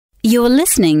You're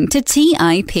listening to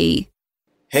TIP.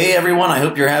 Hey everyone, I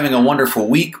hope you're having a wonderful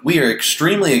week. We are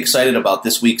extremely excited about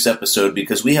this week's episode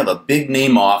because we have a big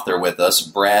name author with us,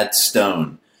 Brad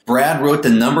Stone. Brad wrote the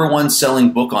 #1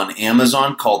 selling book on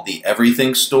Amazon called The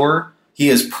Everything Store. He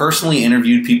has personally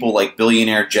interviewed people like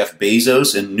billionaire Jeff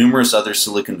Bezos and numerous other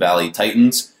Silicon Valley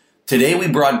titans. Today we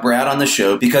brought Brad on the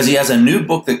show because he has a new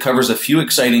book that covers a few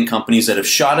exciting companies that have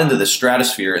shot into the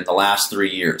stratosphere in the last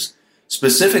 3 years.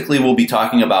 Specifically, we'll be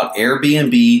talking about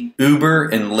Airbnb, Uber,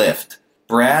 and Lyft.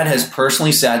 Brad has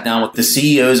personally sat down with the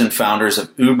CEOs and founders of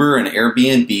Uber and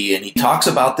Airbnb, and he talks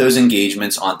about those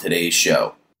engagements on today's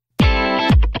show.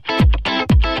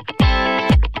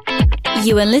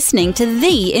 You are listening to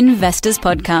The Investors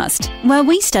Podcast, where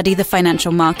we study the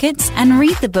financial markets and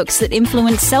read the books that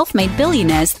influence self-made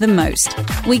billionaires the most.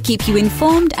 We keep you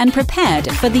informed and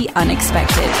prepared for the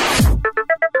unexpected.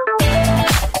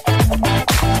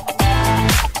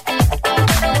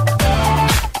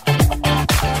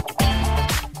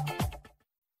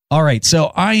 All right,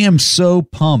 so I am so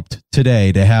pumped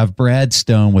today to have Brad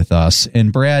Stone with us.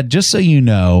 And Brad, just so you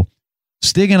know,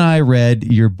 Stig and I read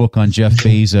your book on Jeff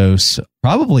Bezos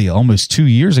probably almost 2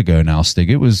 years ago now,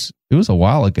 Stig. It was a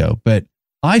while ago, but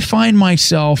I find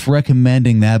myself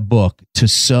recommending that book to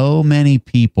so many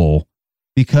people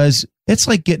because it's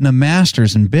like getting a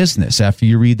master's in business after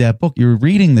you read that book. You're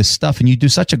reading this stuff and you do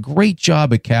such a great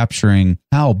job at capturing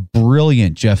how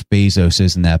brilliant Jeff Bezos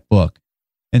is in that book.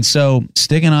 And so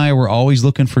Stig and I were always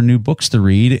looking for new books to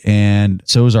read, and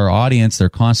so is our audience. They're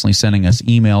constantly sending us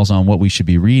emails on what we should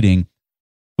be reading.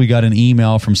 We got an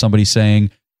email from somebody saying,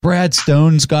 Brad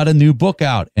Stone's got a new book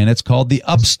out, and it's called The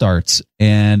Upstarts.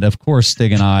 And of course,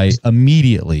 Stig and I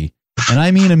immediately, and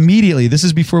I mean immediately, this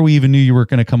is before we even knew you were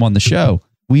going to come on the show,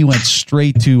 we went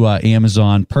straight to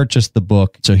Amazon, purchased the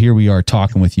book. So here we are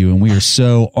talking with you, and we are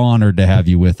so honored to have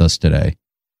you with us today.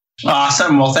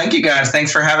 Awesome. Well, thank you guys.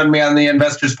 Thanks for having me on the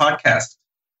Investors Podcast.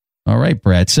 All right,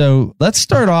 Brad. So let's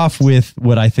start off with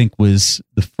what I think was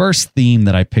the first theme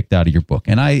that I picked out of your book.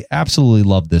 And I absolutely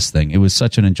love this thing. It was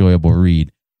such an enjoyable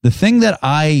read. The thing that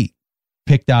I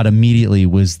picked out immediately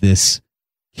was this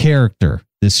character,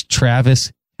 this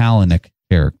Travis Kalanick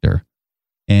character.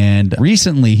 And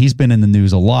recently he's been in the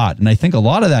news a lot. And I think a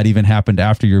lot of that even happened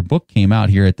after your book came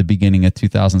out here at the beginning of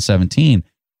 2017.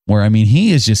 Where, I mean,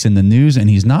 he is just in the news, and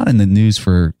he's not in the news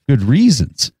for good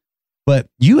reasons. But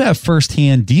you have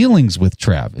firsthand dealings with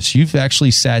Travis. You've actually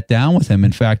sat down with him.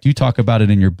 In fact, you talk about it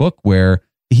in your book where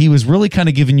he was really kind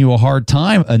of giving you a hard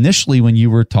time initially when you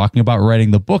were talking about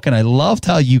writing the book. And I loved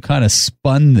how you kind of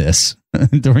spun this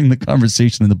during the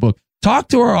conversation in the book. Talk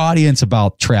to our audience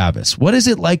about Travis. What is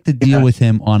it like to deal with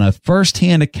him on a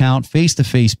firsthand account,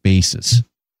 face-to-face basis?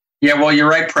 Yeah, well, you're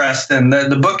right, Preston.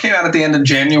 The book came out at the end of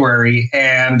January,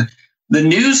 and the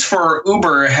news for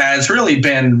Uber has really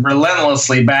been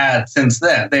relentlessly bad since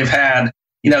then. They've had,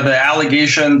 the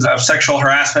allegations of sexual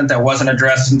harassment that wasn't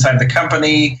addressed inside the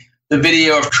company, the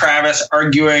video of Travis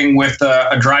arguing with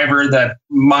a driver that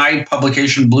my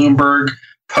publication, Bloomberg,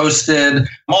 posted,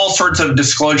 all sorts of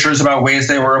disclosures about ways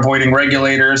they were avoiding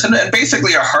regulators, and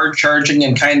basically a hard-charging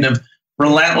and kind of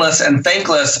relentless and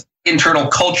thankless internal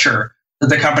culture that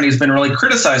the company's been really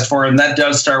criticized for, and that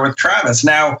does start with Travis.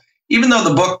 Now, even though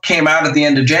the book came out at the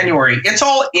end of January, it's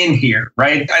all in here,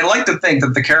 right? I like to think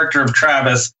that the character of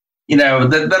Travis,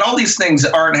 that all these things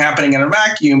aren't happening in a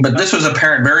vacuum, but this was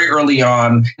apparent very early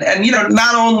on. And,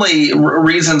 not only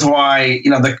reasons why,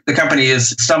 the company is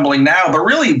stumbling now, but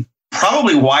really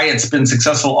probably why it's been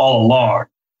successful all along.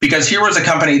 Because here was a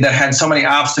company that had so many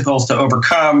obstacles to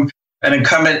overcome, an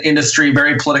incumbent industry,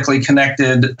 very politically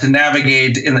connected, to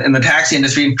navigate in the taxi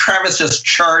industry. And Travis just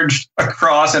charged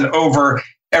across and over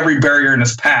every barrier in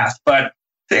his path. But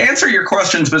to answer your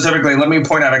question specifically, let me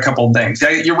point out a couple of things.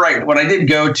 You're right. When I did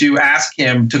go to ask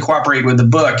him to cooperate with the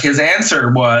book, his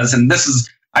answer was, and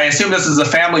I assume this is a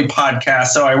family podcast,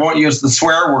 so I won't use the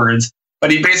swear words, but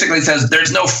he basically says,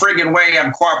 there's no friggin' way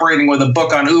I'm cooperating with a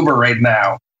book on Uber right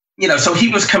now. So he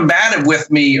was combative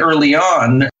with me early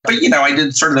on, but, I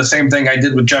did sort of the same thing I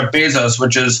did with Jeff Bezos,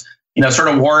 which is, sort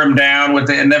of wore him down with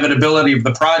the inevitability of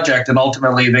the project. And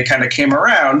ultimately they kind of came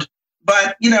around.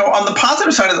 But, on the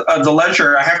positive side of the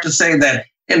ledger, I have to say that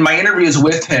in my interviews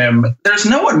with him, there's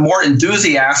no one more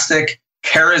enthusiastic,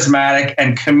 charismatic,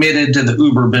 and committed to the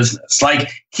Uber business.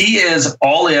 Like, he is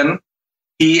all in.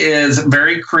 He is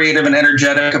very creative and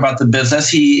energetic about the business.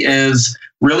 He is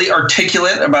really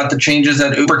articulate about the changes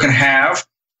that Uber can have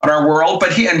on our world.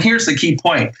 But here's the key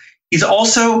point. He's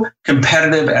also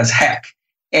competitive as heck.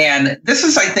 And this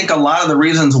is, I think, a lot of the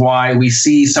reasons why we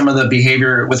see some of the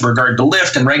behavior with regard to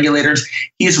Lyft and regulators.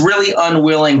 He's really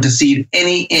unwilling to cede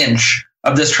any inch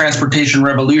of this transportation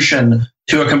revolution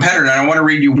to a competitor. And I want to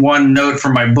read you one note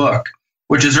from my book,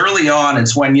 which is early on.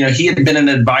 It's when, he had been an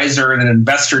advisor and an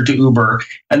investor to Uber,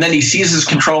 and then he seizes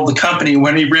control of the company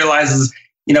when he realizes,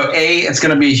 A, it's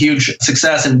going to be a huge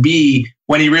success, and B,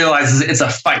 when he realizes it's a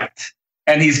fight.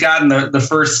 And he's gotten the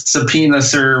first subpoena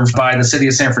served by the city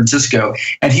of San Francisco,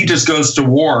 and he just goes to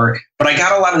war. But I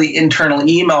got a lot of the internal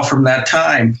email from that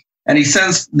time, and he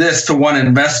sends this to one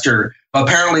investor.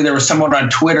 Apparently, there was someone on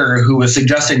Twitter who was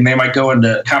suggesting they might go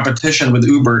into competition with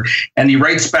Uber, and he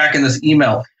writes back in this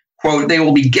email, quote, "They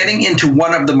will be getting into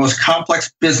one of the most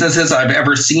complex businesses I've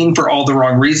ever seen for all the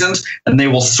wrong reasons, and they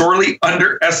will sorely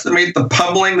underestimate the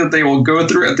pummeling that they will go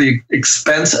through at the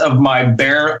expense of my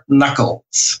bare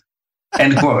knuckles."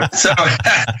 End quote. So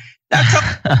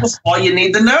that's all you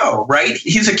need to know, right?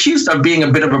 He's accused of being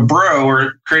a bit of a bro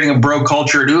or creating a bro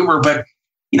culture at Uber, but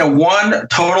one,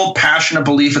 total passionate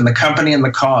belief in the company and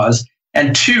the cause,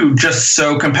 and two, just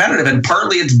so competitive. And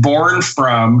partly it's born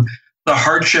from the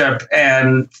hardship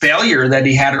and failure that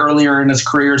he had earlier in his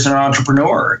career as an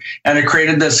entrepreneur. And it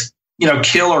created this,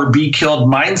 kill or be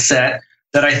killed mindset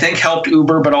that I think helped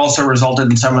Uber, but also resulted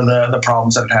in some of the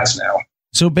problems that it has now.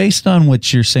 So based on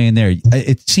what you're saying there,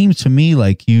 it seems to me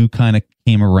like you kind of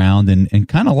came around and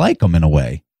kind of like them in a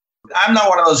way. I'm not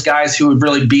one of those guys who would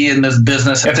really be in this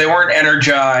business if they weren't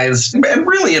energized and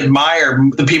really admire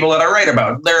the people that I write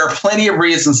about. There are plenty of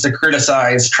reasons to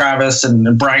criticize Travis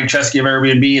and Brian Chesky of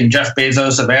Airbnb and Jeff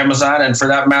Bezos of Amazon, and for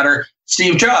that matter,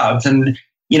 Steve Jobs. And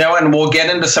we'll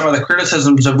get into some of the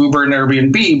criticisms of Uber and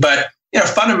Airbnb, but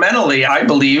fundamentally, I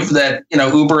believe that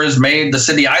Uber has made the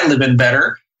city I live in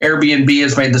better. Airbnb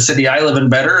has made the city I live in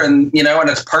better, and and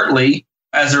it's partly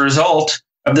as a result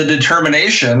of the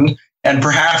determination and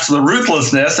perhaps the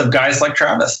ruthlessness of guys like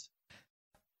Travis.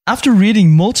 After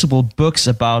reading multiple books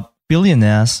about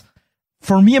billionaires,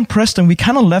 for me and Preston, we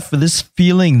kind of left with this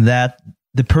feeling that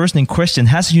the person in question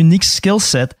has a unique skill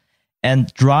set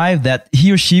and drive that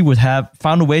he or she would have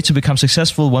found a way to become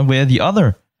successful one way or the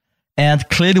other. And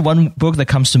clearly one book that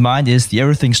comes to mind is the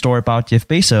Everything Story about Jeff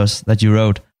Bezos that you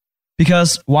wrote.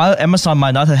 Because while Amazon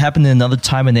might not have happened in another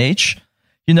time and age,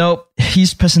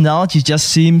 his personality just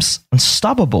seems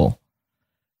unstoppable.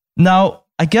 Now,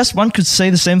 I guess one could say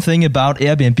the same thing about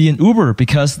Airbnb and Uber,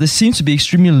 because they seem to be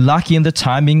extremely lucky in the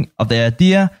timing of the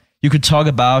idea. You could talk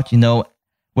about,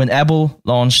 when Apple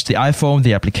launched the iPhone,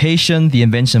 the application, the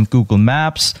invention of Google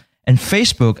Maps, and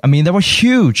Facebook. I mean, they were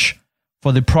huge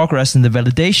for the progress and the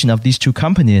validation of these two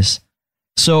companies.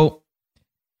 So,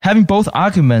 having both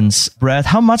arguments, Brad,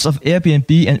 how much of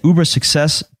Airbnb and Uber's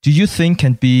success do you think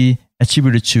can be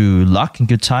attributed to luck and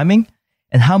good timing?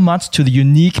 And how much to the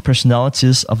unique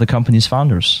personalities of the company's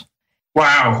founders?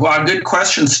 Wow. Well, good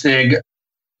question, Stig.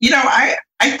 I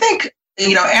think,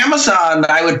 Amazon,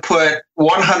 I would put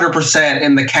 100%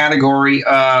 in the category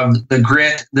of the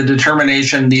grit, the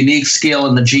determination, the unique skill,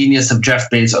 and the genius of Jeff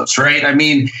Bezos, right? I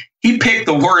mean, he picked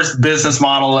the worst business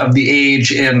model of the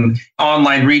age in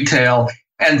online retail,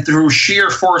 and through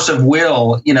sheer force of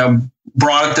will,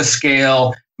 brought it to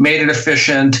scale, made it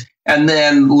efficient, and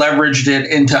then leveraged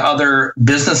it into other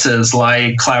businesses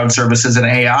like cloud services and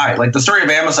AI. Like the story of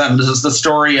Amazon, this is the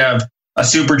story of a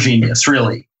super genius,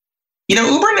 really.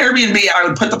 Uber and Airbnb, I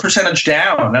would put the percentage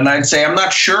down, and I'd say I'm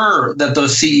not sure that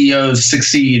those CEOs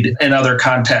succeed in other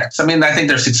contexts. I mean, I think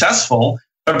they're successful,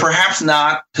 but perhaps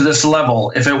not to this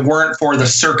level if it weren't for the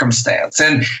circumstance.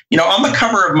 And, on the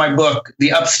cover of my book,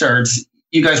 The Upstarts,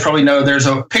 you guys probably know there's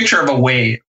a picture of a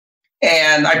wave.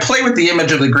 And I play with the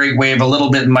image of the Great Wave a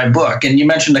little bit in my book. And you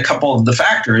mentioned a couple of the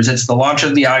factors. It's the launch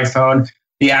of the iPhone,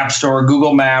 the App Store,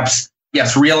 Google Maps,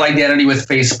 yes, real identity with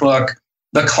Facebook,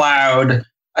 the cloud,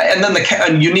 and then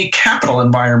a unique capital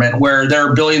environment where there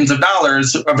are billions of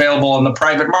dollars available in the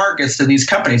private markets to these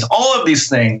companies. All of these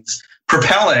things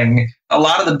propelling a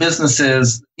lot of the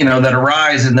businesses, that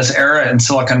arise in this era in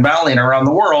Silicon Valley and around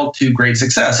the world to great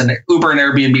success. And Uber and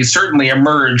Airbnb certainly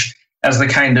emerged as the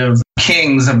kind of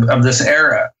kings of this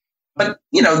era. But,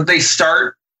 they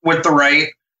start with the right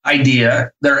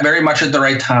idea. They're very much at the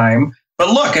right time. But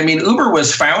look, I mean, Uber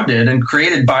was founded and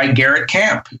created by Garrett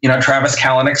Camp, Travis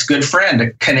Kalanick's good friend,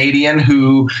 a Canadian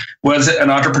who was an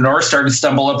entrepreneur, started to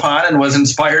stumble upon and was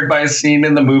inspired by a scene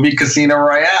in the movie Casino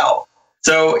Royale.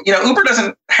 So, Uber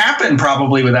doesn't happen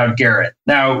probably without Garrett.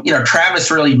 Now, Travis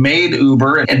really made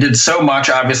Uber and did so much,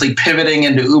 obviously pivoting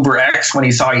into UberX when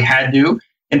he saw he had to,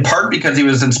 in part because he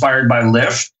was inspired by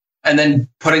Lyft, and then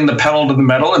putting the pedal to the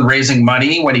metal and raising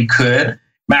money when he could,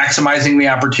 maximizing the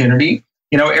opportunity.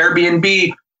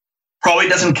 Airbnb probably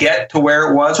doesn't get to where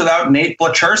it was without Nate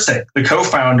Blacharsek, the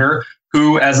co-founder,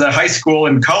 who as a high school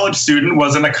and college student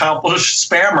was an accomplished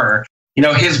spammer.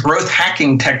 his growth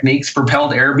hacking techniques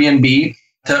propelled Airbnb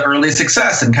to early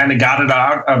success and kind of got it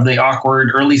out of the awkward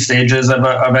early stages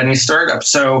of any startup.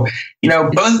 So,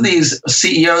 both of these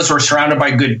CEOs were surrounded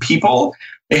by good people.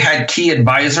 They had key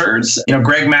advisors.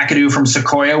 Greg McAdoo from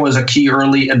Sequoia was a key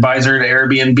early advisor to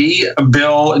Airbnb.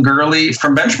 Bill Gurley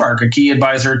from Benchmark, a key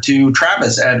advisor to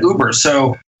Travis at Uber.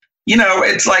 So,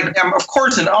 it's like, I'm of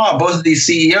course in awe of both of these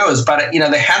CEOs, but,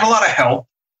 they had a lot of help.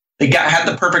 They had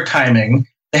the perfect timing.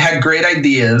 They had great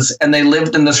ideas, and they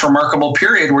lived in this remarkable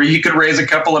period where you could raise a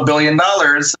couple of $1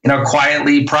 billion,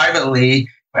 quietly, privately,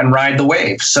 and ride the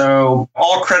wave. So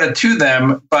all credit to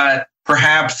them, but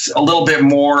perhaps a little bit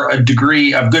more a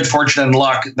degree of good fortune and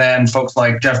luck than folks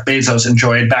like Jeff Bezos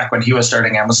enjoyed back when he was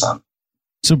starting Amazon.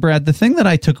 So, Brad, the thing that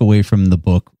I took away from the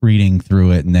book, reading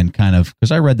through it, and then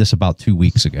because I read this about 2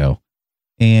 weeks ago,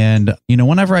 and,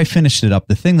 whenever I finished it up,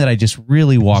 the thing that I just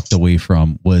really walked away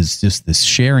from was just this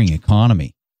sharing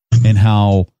economy. And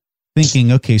how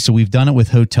thinking, okay, so we've done it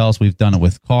with hotels, we've done it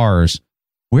with cars.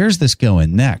 Where's this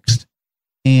going next?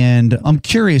 And I'm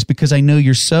curious because I know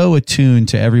you're so attuned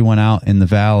to everyone out in the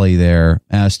valley there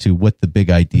as to what the big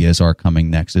ideas are coming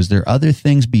next. Is there other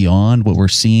things beyond what we're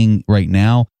seeing right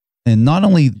now? And not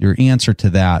only your answer to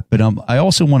that, but I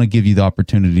also want to give you the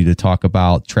opportunity to talk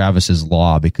about Travis's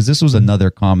Law, because this was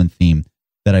another common theme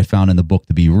that I found in the book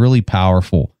to be really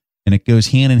powerful. And it goes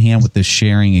hand in hand with this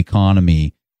sharing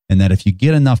economy. And that if you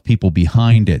get enough people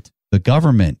behind it, the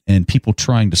government and people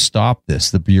trying to stop this,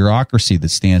 the bureaucracy that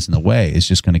stands in the way is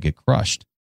just going to get crushed.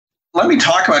 Let me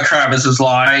talk about Travis's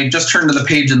Law. I just turned to the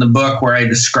page in the book where I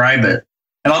describe it,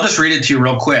 and I'll just read it to you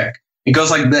real quick. It goes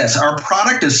like this. Our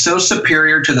product is so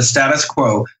superior to the status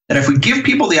quo that if we give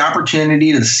people the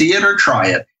opportunity to see it or try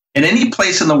it, in any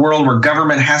place in the world where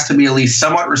government has to be at least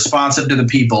somewhat responsive to the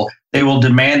people, they will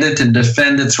demand it and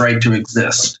defend its right to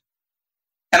exist.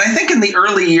 And I think in the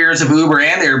early years of Uber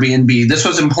and Airbnb, this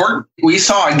was important. We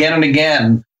saw again and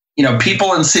again,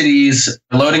 people in cities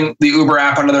loading the Uber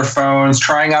app onto their phones,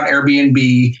 trying out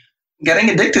Airbnb, getting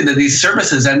addicted to these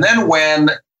services. And then when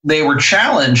they were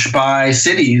challenged by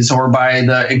cities or by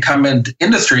the incumbent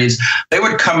industries, they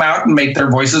would come out and make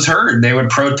their voices heard. They would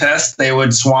protest. They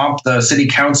would swamp the city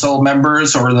council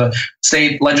members or the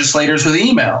state legislators with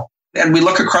email. And we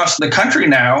look across the country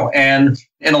now, and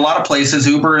in a lot of places,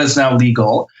 Uber is now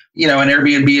legal, and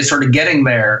Airbnb is sort of getting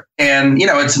there. And,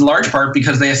 it's in large part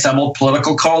because they assembled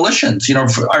political coalitions,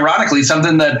 ironically,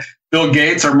 something that Bill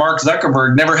Gates or Mark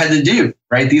Zuckerberg never had to do,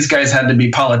 right? These guys had to be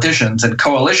politicians and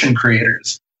coalition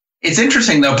creators. It's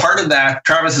interesting, though, part of that,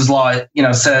 Travis's Law,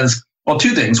 says, well,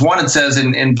 two things. One, it says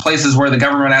in places where the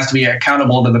government has to be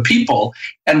accountable to the people.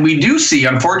 And we do see,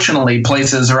 unfortunately,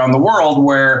 places around the world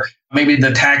where maybe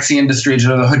the taxi industries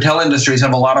or the hotel industries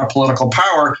have a lot of political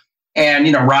power, and,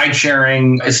 ride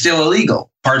sharing is still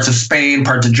illegal. Parts of Spain,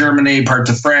 parts of Germany, parts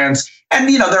of France. And,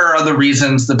 there are other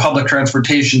reasons. The public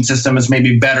transportation system is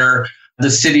maybe better. The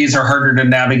cities are harder to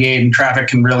navigate and traffic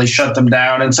can really shut them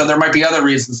down. And so there might be other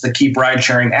reasons to keep ride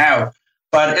sharing out.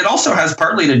 But it also has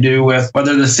partly to do with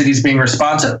whether the city's being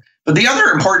responsive. But the other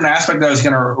important aspect that I was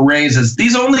going to raise is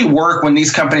these only work when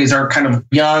these companies are kind of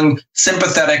young,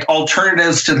 sympathetic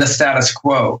alternatives to the status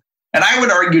quo. And I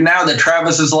would argue now that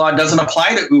Travis's Law doesn't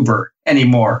apply to Uber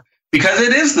anymore because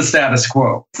it is the status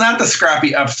quo. It's not the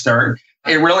scrappy upstart.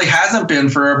 It really hasn't been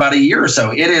for about a year or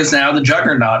so. It is now the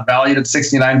juggernaut valued at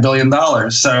 $69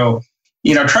 billion. So,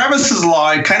 Travis's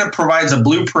Law, it kind of provides a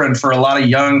blueprint for a lot of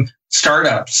young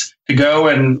startups to go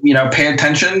and, pay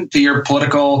attention to your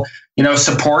political,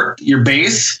 support your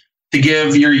base, to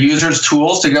give your users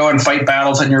tools to go and fight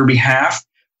battles on your behalf.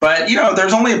 But,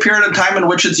 there's only a period of time in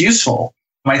which it's useful.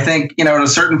 I think, at a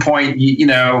certain point,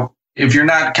 if you're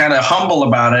not kind of humble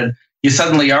about it, you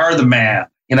suddenly are the man.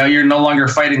 You're no longer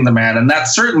fighting the man. And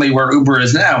that's certainly where Uber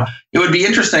is now. It would be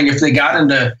interesting if they got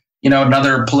into,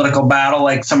 another political battle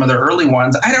like some of the early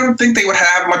ones. I don't think they would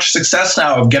have much success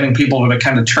now of getting people to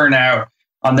kind of turn out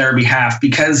on their behalf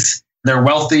because they're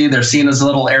wealthy, they're seen as a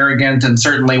little arrogant, and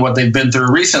certainly what they've been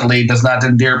through recently does not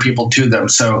endear people to them.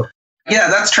 So, yeah,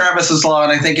 that's Travis's Law,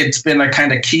 and I think it's been a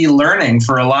kind of key learning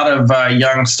for a lot of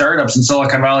young startups in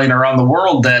Silicon Valley and around the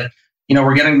world that,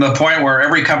 we're getting to the point where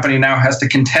every company now has to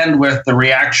contend with the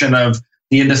reaction of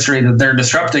the industry that they're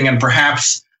disrupting and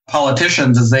perhaps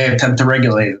politicians as they attempt to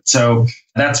regulate it. So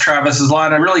that's Travis's Law,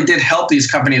 and it really did help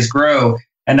these companies grow,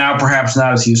 and now perhaps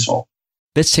not as useful.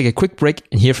 Let's take a quick break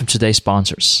and hear from today's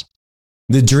sponsors.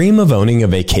 The dream of owning a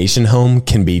vacation home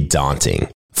can be daunting.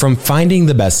 From finding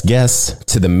the best guests,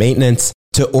 to the maintenance,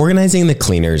 to organizing the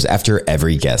cleaners after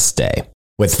every guest stay.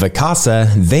 With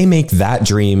Vacasa, they make that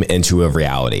dream into a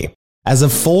reality. As a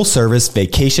full-service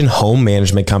vacation home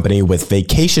management company with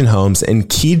vacation homes in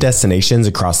key destinations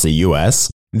across the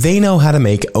U.S., they know how to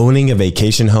make owning a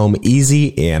vacation home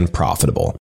easy and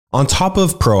profitable. On top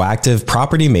of proactive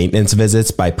property maintenance visits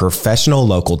by professional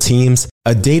local teams,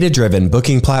 a data-driven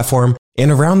booking platform, and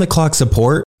around-the-clock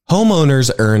support, homeowners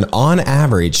earn on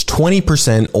average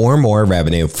 20% or more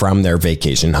revenue from their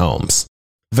vacation homes.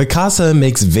 Vacasa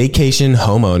makes vacation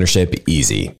home ownership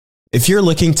easy. If you're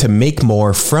looking to make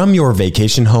more from your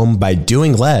vacation home by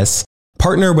doing less,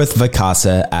 partner with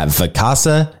Vacasa at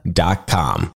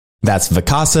vacasa.com. That's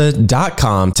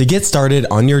vacasa.com to get started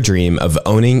on your dream of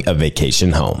owning a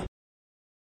vacation home.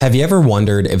 Have you ever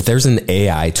wondered if there's an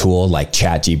AI tool like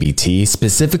ChatGPT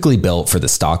specifically built for the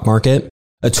stock market?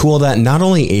 A tool that not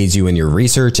only aids you in your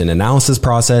research and analysis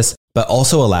process, but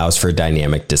also allows for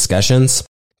dynamic discussions?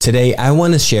 Today, I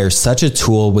want to share such a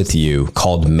tool with you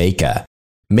called Meka.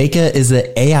 Meka is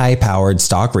the AI-powered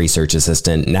stock research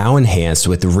assistant now enhanced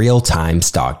with real-time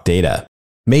stock data.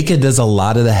 Meka does a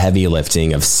lot of the heavy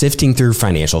lifting of sifting through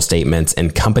financial statements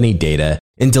and company data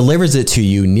and delivers it to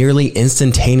you nearly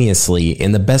instantaneously,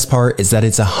 and the best part is that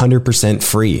it's 100%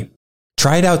 free.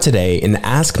 Try it out today and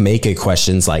ask Meka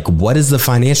questions like, what is the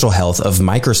financial health of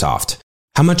Microsoft?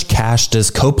 How much cash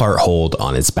does Copart hold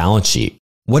on its balance sheet?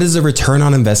 What is the return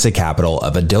on invested capital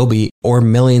of Adobe, or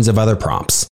millions of other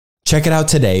prompts? Check it out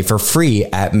today for free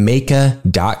at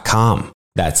Meka.com.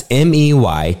 That's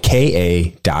MEYKA.com.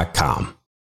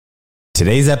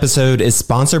 Today's episode is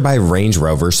sponsored by Range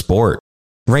Rover Sport.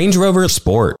 Range Rover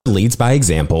Sport leads by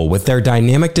example with their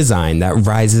dynamic design that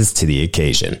rises to the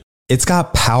occasion. It's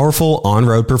got powerful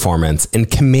on-road performance and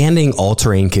commanding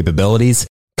all-terrain capabilities,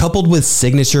 coupled with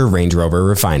signature Range Rover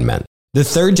refinement. The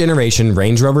third-generation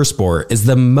Range Rover Sport is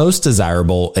the most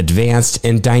desirable, advanced,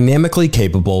 and dynamically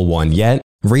capable one yet,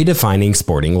 redefining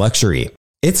sporting luxury.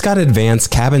 It's got advanced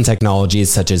cabin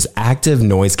technologies such as active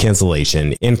noise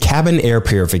cancellation and cabin air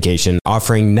purification,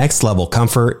 offering next-level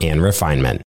comfort and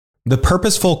refinement. The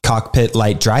purposeful cockpit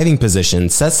light driving position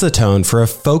sets the tone for a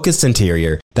focused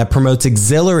interior that promotes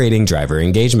exhilarating driver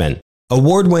engagement.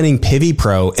 Award-winning Pivi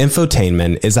Pro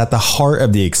infotainment is at the heart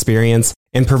of the experience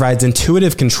and provides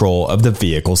intuitive control of the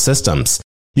vehicle systems.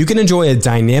 You can enjoy a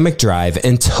dynamic drive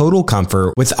and total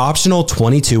comfort with optional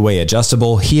 22-way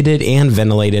adjustable, heated and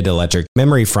ventilated electric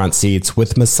memory front seats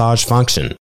with massage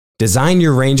function. Design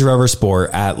your Range Rover Sport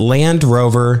at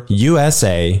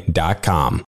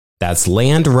LandRoverUSA.com. That's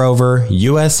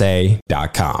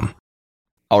LandRoverUSA.com.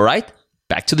 All right,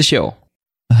 back to the show.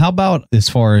 How about as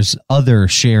far as other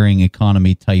sharing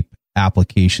economy type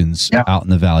applications out in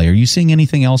the valley? Are you seeing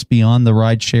anything else beyond the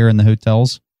ride share in the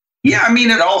hotels? Yeah, I mean,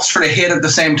 it all sort of hit at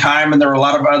the same time, and there were a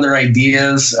lot of other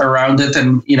ideas around it.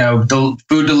 And, the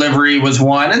food delivery was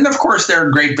one. And of course, there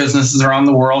are great businesses around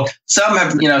the world. Some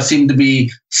have, seemed to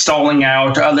be stalling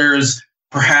out. Others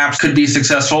perhaps could be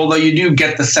successful, although you do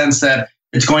get the sense that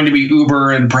it's going to be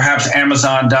Uber and perhaps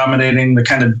Amazon dominating the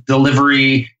kind of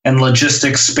delivery and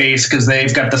logistics space because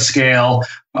they've got the scale.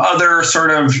 Other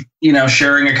sort of,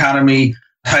 sharing economy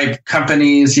type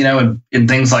companies, in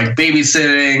things like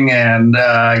babysitting and,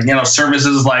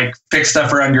 services like fix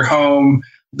stuff around your home.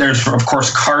 There's, of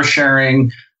course, car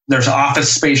sharing. There's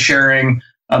office space sharing.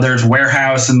 There's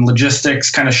warehouse and logistics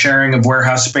kind of sharing of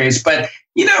warehouse space. But,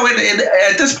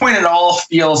 at this point, it all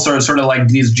feels sort of like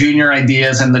these junior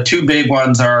ideas. And the two big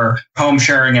ones are home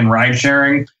sharing and ride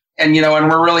sharing. And, and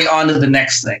we're really on to the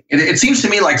next thing. It seems to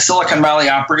me like Silicon Valley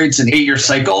operates in 8-year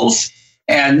cycles.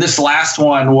 And this last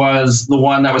one was the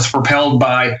one that was propelled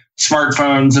by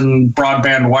smartphones and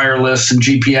broadband wireless and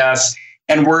GPS.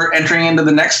 And we're entering into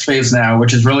the next phase now,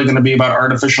 which is really going to be about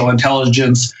artificial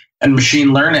intelligence and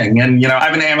machine learning. And, I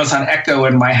have an Amazon Echo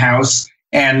in my house.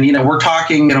 And, we're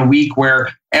talking in a week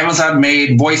where Amazon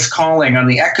made voice calling on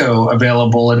the Echo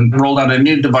available and rolled out a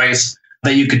new device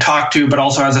that you could talk to, but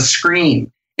also has a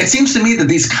screen. It seems to me that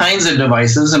these kinds of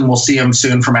devices, and we'll see them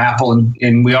soon from Apple,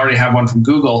 and we already have one from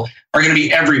Google, are going to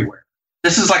be everywhere.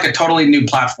 This is like a totally new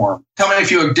platform. Tell me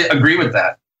if you agree with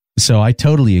that. So I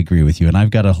totally agree with you. And I've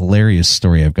got a hilarious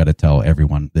story I've got to tell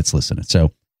everyone that's listening.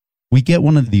 So we get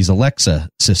one of these Alexa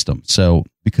systems. So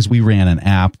because we ran an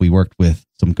app, we worked with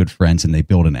some good friends and they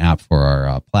built an app for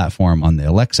our platform on the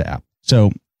Alexa app.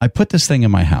 So I put this thing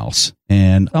in my house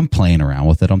and I'm playing around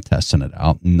with it. I'm testing it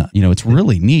out. And, it's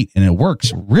really neat and it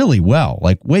works really well,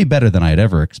 like way better than I had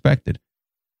ever expected.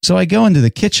 So I go into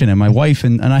the kitchen and my wife,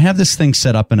 and I have this thing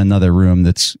set up in another room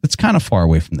that's kind of far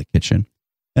away from the kitchen.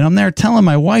 And I'm there telling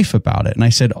my wife about it. And I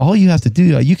said, all you have to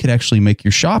do, you could actually make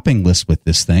your shopping list with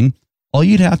this thing. All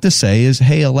you'd have to say is,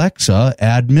 hey, Alexa,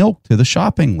 add milk to the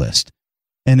shopping list.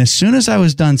 And as soon as I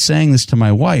was done saying this to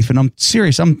my wife, and I'm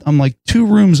serious, I'm like 2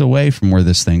 rooms away from where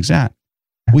this thing's at.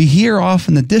 We hear off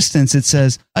in the distance, it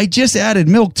says, I just added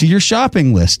milk to your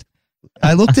shopping list.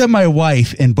 I looked at my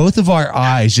wife and both of our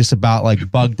eyes just about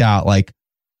like bugged out, like,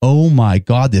 oh my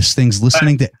God, this thing's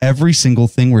listening to every single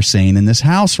thing we're saying in this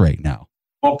house right now.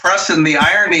 Well, Preston, the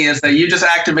irony is that you just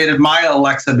activated my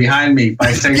Alexa behind me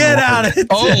by saying, Get out of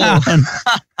town.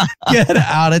 Get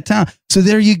out of town. So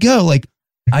there you go. Like,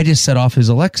 I just set off his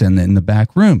Alexa in the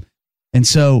back room. And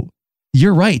so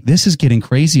you're right. This is getting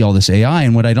crazy, all this AI.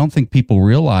 And what I don't think people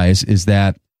realize is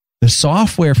that the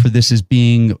software for this is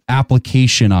being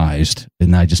applicationized.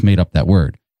 And I just made up that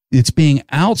word. It's being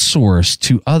outsourced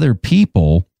to other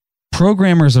people,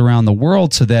 programmers around the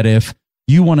world, so that if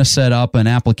you want to set up an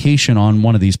application on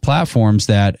one of these platforms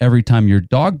that every time your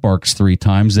dog barks 3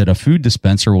 times that a food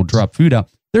dispenser will drop food out,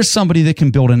 there's somebody that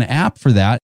can build an app for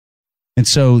that. And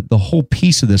so the whole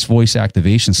piece of this voice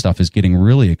activation stuff is getting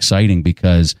really exciting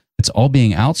because it's all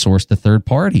being outsourced to third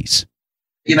parties.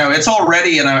 You know, it's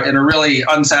already in a really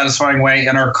unsatisfying way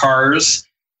in our cars.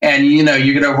 And, you know,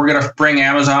 we're going to bring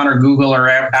Amazon or Google or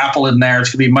Apple in there.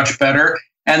 It's going to be much better.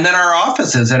 And then our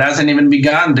offices, it hasn't even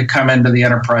begun to come into the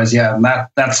enterprise yet. And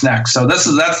that's next. So that's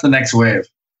the next wave.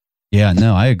 Yeah,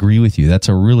 no, I agree with you. That's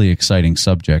a really exciting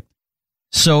subject.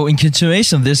 So in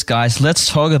continuation of this, guys, let's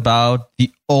talk about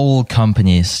the old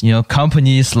companies. You know,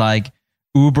 companies like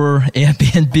Uber,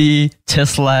 Airbnb,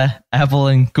 Tesla, Apple,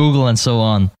 and Google, and so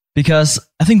on. Because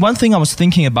I think one thing I was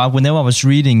thinking about whenever I was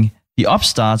reading the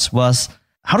upstarts was,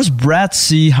 how does Brad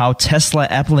see how Tesla,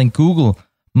 Apple, and Google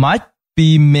might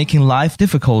be making life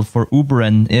difficult for Uber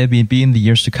and Airbnb in the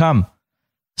years to come?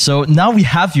 So now we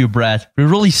have you, Brad. We're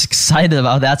really excited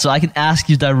about that, so I can ask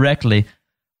you directly.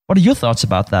 What are your thoughts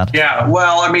about that? Yeah,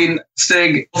 well, I mean,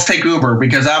 Stig, let's take Uber,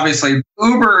 because obviously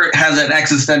Uber has an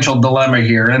existential dilemma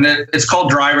here, and it's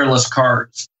called driverless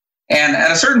cars. And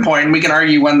at a certain point, we can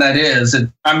argue when that is.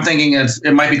 I'm thinking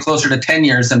it might be closer to 10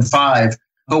 years than 5.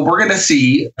 But we're going to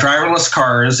see driverless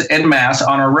cars en masse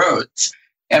on our roads.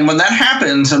 And when that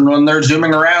happens, and when they're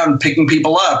zooming around, picking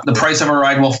people up, the price of a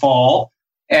ride will fall,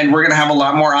 and we're going to have a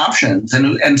lot more options.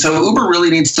 And so Uber really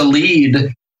needs to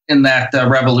lead in that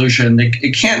revolution.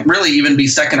 It can't really even be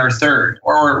second or third,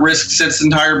 or it risks its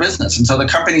entire business. And so the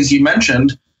companies you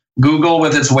mentioned, Google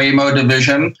with its Waymo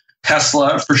division,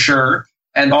 Tesla for sure,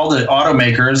 and all the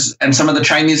automakers and some of the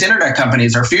Chinese internet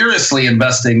companies are furiously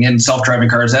investing in self-driving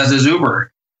cars, as is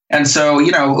Uber. And so,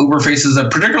 you know, Uber faces a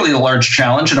particularly large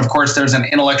challenge. And of course, there's an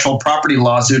intellectual property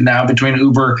lawsuit now between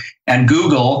Uber and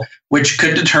Google, which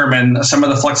could determine some of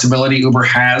the flexibility Uber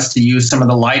has to use some of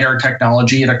the LiDAR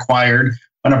technology it acquired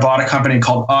when it bought a company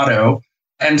called Otto.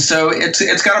 And so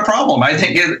it's got a problem. I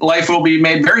think life will be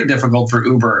made very difficult for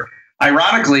Uber.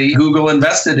 Ironically, Google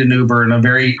invested in Uber in a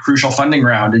very crucial funding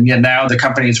round, and yet now the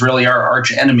companies really are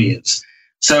arch enemies.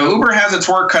 So Uber has its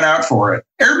work cut out for it.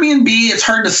 Airbnb, it's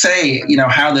hard to say, you know,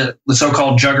 how the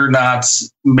so-called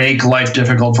juggernauts make life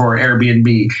difficult for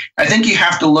Airbnb. I think you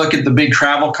have to look at the big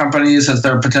travel companies as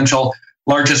their potential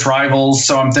largest rivals.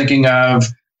 So I'm thinking of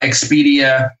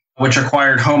Expedia, which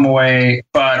acquired HomeAway,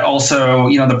 but also,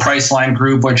 you know, the Priceline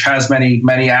Group, which has many,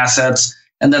 many assets.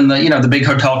 And then the big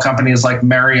hotel companies like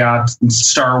Marriott and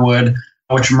Starwood,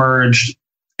 which merged.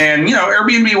 And, you know,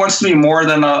 Airbnb wants to be more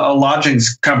than a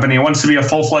lodgings company. It wants to be a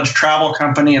full-fledged travel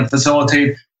company and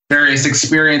facilitate various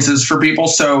experiences for people.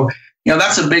 So, you know,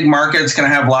 that's a big market. It's going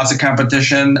to have lots of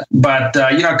competition, but,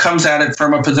 it comes at it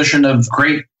from a position of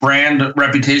great brand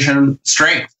reputation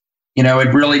strength. You know,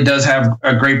 it really does have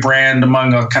a great brand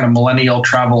among a kind of millennial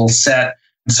travel set.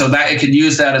 So that it could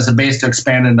use that as a base to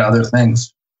expand into other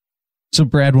things. So,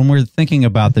 Brad, when we're thinking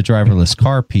about the driverless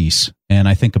car piece, and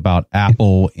I think about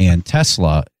Apple and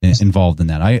Tesla involved in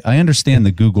that, I understand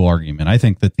the Google argument. I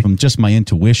think that from just my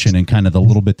intuition and kind of the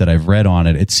little bit that I've read on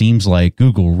it, it seems like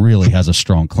Google really has a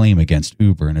strong claim against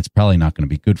Uber, and it's probably not going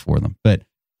to be good for them. But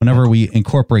whenever we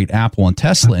incorporate Apple and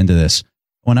Tesla into this,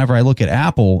 whenever I look at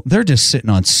Apple, they're just sitting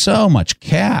on so much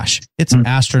cash. It's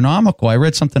astronomical. I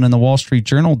read something in the Wall Street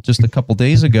Journal just a couple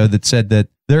days ago that said that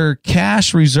their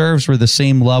cash reserves were the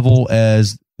same level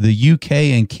as the UK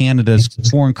and Canada's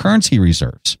foreign currency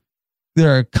reserves.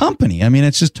 They're a company. I mean,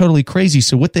 it's just totally crazy.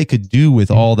 So what they could do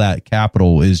with all that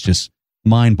capital is just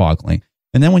mind-boggling.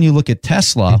 And then when you look at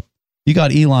Tesla, you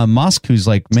got Elon Musk, who's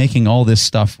like making all this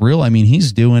stuff real. I mean,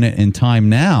 he's doing it in time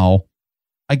now.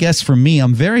 I guess for me,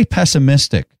 I'm very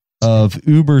pessimistic of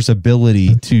Uber's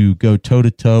ability to go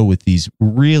toe-to-toe with these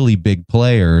really big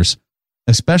players,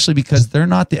 especially because they're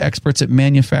not the experts at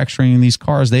manufacturing these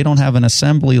cars. They don't have an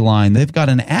assembly line. They've got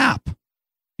an app.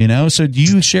 So do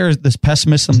you share this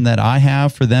pessimism that I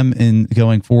have for them in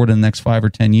going forward in the next 5 or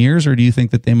 10 years, or do you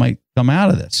think that they might come out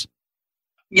of this?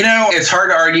 It's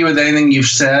hard to argue with anything you've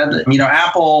said.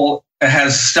 Apple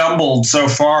has stumbled so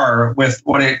far with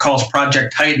what it calls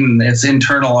Project Titan, its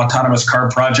internal autonomous car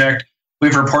project.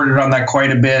 We've reported on that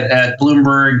quite a bit at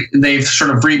Bloomberg. They've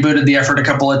sort of rebooted the effort a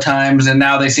couple of times, and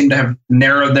now they seem to have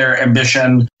narrowed their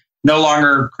ambition, no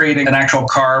longer creating an actual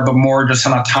car, but more just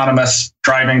an autonomous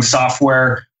driving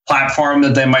software platform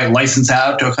that they might license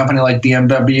out to a company like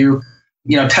BMW.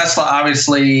 Tesla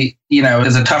obviously,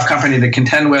 is a tough company to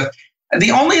contend with.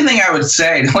 The only thing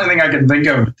I can think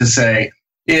of to say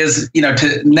is,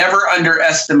 to never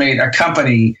underestimate a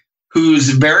company whose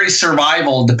very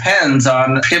survival depends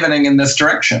on pivoting in this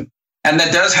direction. And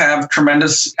that does have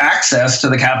tremendous access to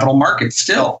the capital market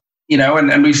still,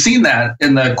 and we've seen that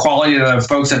in the quality of the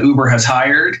folks that Uber has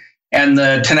hired and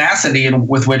the tenacity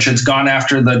with which it's gone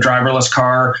after the driverless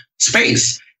car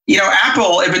space.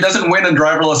 Apple, if it doesn't win in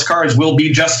driverless cars, will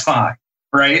be just fine,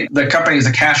 right? The company is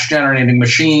a cash generating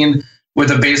machine with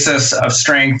a basis of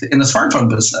strength in the smartphone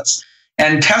business.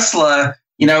 And Tesla,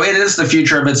 it is the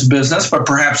future of its business, but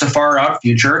perhaps a far out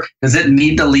future. Does it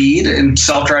need to lead in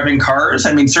self-driving cars?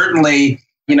 I mean, certainly,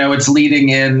 it's leading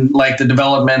in like the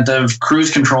development of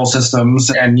cruise control systems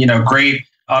and, great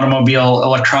automobile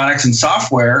electronics and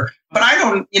software. But I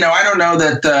don't know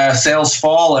that sales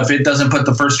fall if it doesn't put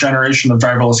the first generation of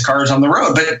driverless cars on the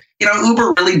road. But,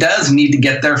 Uber really does need to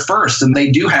get there first. And they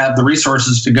do have the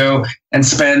resources to go and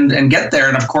spend and get there.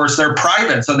 And of course, they're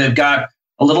private. So they've got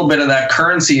a little bit of that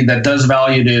currency that does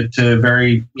value to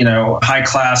very, high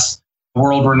class,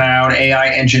 world renowned AI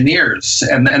engineers.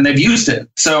 And they've used it.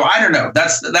 So I don't know.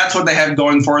 That's what they have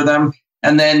going for them.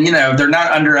 And then, they're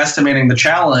not underestimating the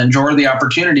challenge or the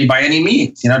opportunity by any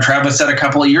means. Travis said a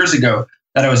couple of years ago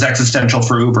that it was existential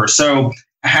for Uber. So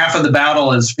half of the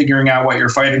battle is figuring out what you're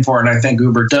fighting for. And I think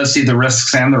Uber does see the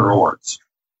risks and the rewards.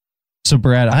 So,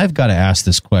 Brad, I've got to ask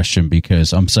this question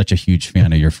because I'm such a huge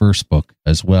fan of your first book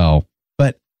as well.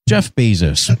 But Jeff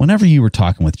Bezos, whenever you were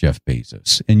talking with Jeff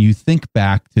Bezos and you think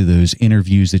back to those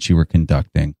interviews that you were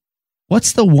conducting,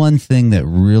 what's the one thing that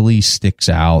really sticks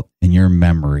out in your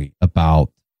memory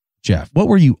about Jeff? What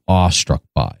were you awestruck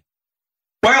by?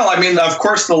 Well, I mean, of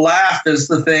course, the laugh is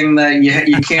the thing that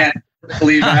you can't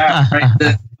leave out,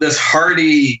 right? This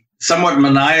hearty, somewhat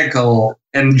maniacal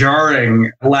and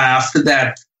jarring laugh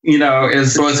that,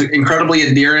 was incredibly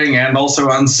endearing and also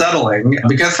unsettling,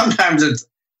 because sometimes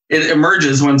it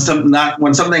emerges when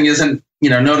something isn't,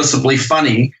 noticeably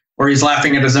funny, or he's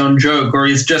laughing at his own joke, or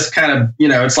he's just kind of,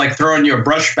 it's like throwing you a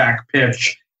brushback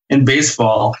pitch in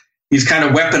baseball. He's kind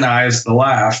of weaponized the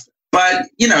laugh. But,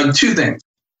 two things.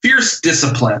 Fierce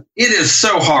discipline. It is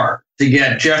so hard to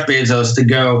get Jeff Bezos to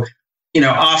go,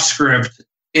 off script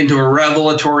into a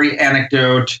revelatory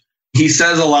anecdote. He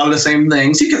says a lot of the same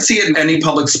things. You can see it in any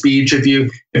public speech. If you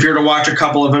were to watch a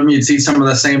couple of them, you'd see some of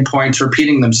the same points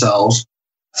repeating themselves.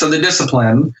 So the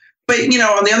discipline. But,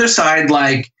 on the other side,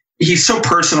 he's so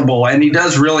personable, and he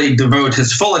does really devote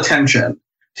his full attention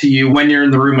to you when you're in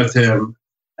the room with him.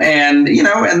 And,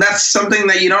 and that's something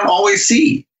that you don't always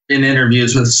see in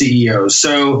interviews with CEOs.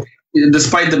 So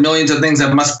despite the millions of things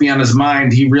that must be on his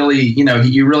mind, he really,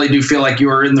 you really do feel like you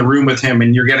are in the room with him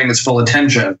and you're getting his full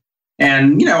attention.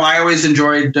 And, I always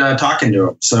enjoyed talking to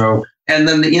him. So, and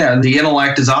then, the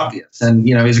intellect is obvious, and,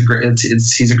 he's a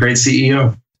great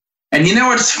CEO. And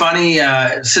what's funny,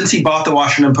 since he bought the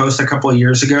Washington Post a couple of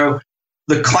years ago,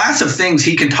 the class of things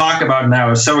he can talk about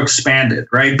now is so expanded,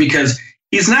 right? Because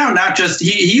he's now not just,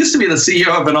 he used to be the CEO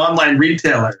of an online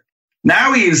retailer.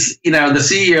 Now he's, the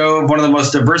CEO of one of the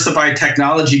most diversified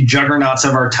technology juggernauts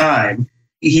of our time.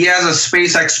 He has a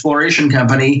space exploration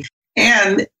company,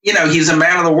 and, he's a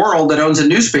man of the world that owns a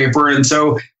newspaper. And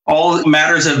so all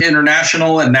matters of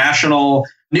international and national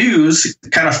news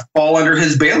kind of fall under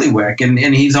his bailiwick. And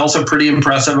he's also pretty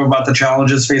impressive about the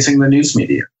challenges facing the news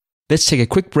media. Let's take a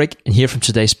quick break and hear from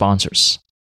today's sponsors.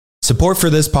 Support for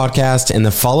this podcast and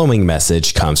the following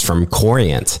message comes from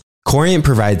Corient. Corient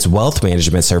provides wealth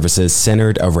management services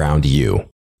centered around you.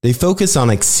 They focus on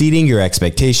exceeding your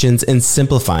expectations and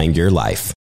simplifying your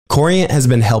life. Corient has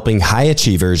been helping high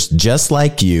achievers just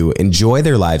like you enjoy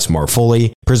their lives more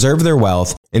fully, preserve their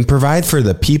wealth, and provide for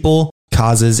the people,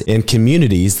 causes, and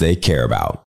communities they care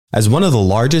about. As one of the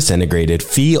largest integrated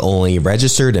fee-only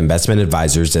registered investment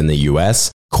advisors in the U.S.,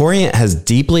 Corient has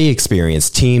deeply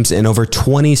experienced teams in over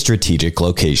 20 strategic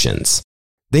locations.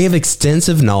 They have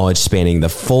extensive knowledge spanning the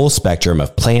full spectrum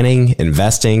of planning,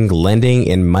 investing, lending,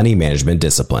 and money management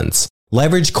disciplines.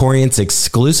 Leverage Corient's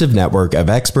exclusive network of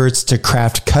experts to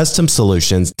craft custom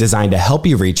solutions designed to help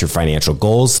you reach your financial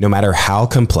goals, no matter how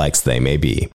complex they may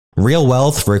be. Real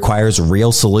wealth requires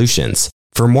real solutions.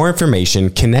 For more information,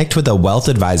 connect with a wealth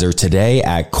advisor today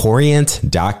at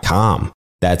corient.com.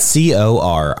 That's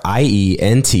Corient.com.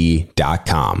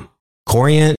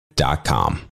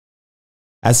 Corient.com.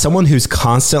 As someone who's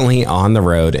constantly on the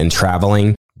road and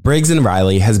traveling, Briggs &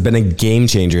 Riley has been a game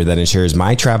changer that ensures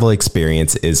my travel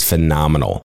experience is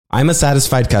phenomenal. I'm a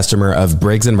satisfied customer of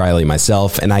Briggs & Riley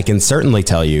myself, and I can certainly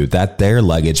tell you that their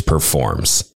luggage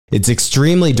performs. It's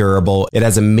extremely durable, it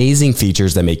has amazing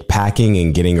features that make packing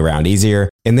and getting around easier,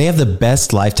 and they have the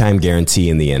best lifetime guarantee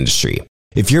in the industry.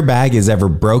 If your bag is ever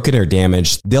broken or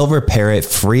damaged, they'll repair it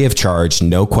free of charge,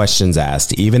 no questions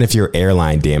asked, even if your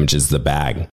airline damages the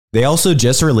bag. They also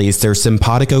just released their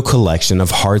Simpatico collection of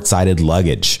hard-sided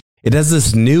luggage. It has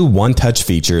this new one-touch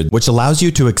feature which allows you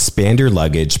to expand your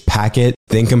luggage, pack it,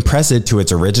 then compress it to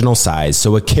its original size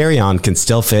so a carry-on can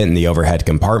still fit in the overhead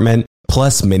compartment,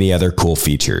 plus many other cool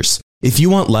features. If you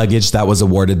want luggage that was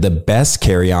awarded the best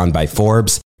carry-on by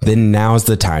Forbes, then now's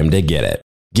the time to get it.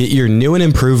 Get your new and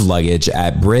improved luggage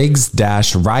at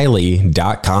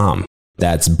briggs-riley.com.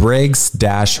 That's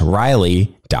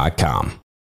briggs-riley.com.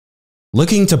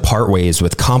 Looking to part ways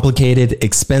with complicated,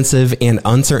 expensive, and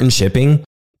uncertain shipping?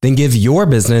 Then give your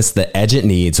business the edge it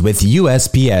needs with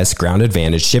USPS Ground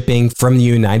Advantage shipping from the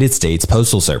United States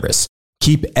Postal Service.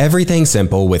 Keep everything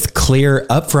simple with clear,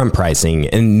 upfront pricing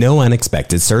and no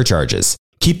unexpected surcharges.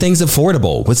 Keep things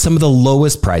affordable with some of the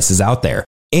lowest prices out there.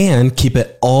 And keep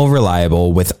it all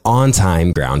reliable with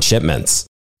on-time ground shipments.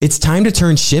 It's time to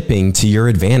turn shipping to your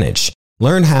advantage.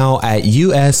 Learn how at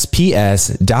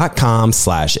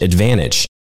USPS.com/advantage.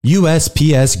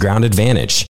 USPS Ground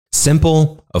Advantage.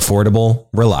 Simple, affordable,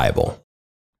 reliable.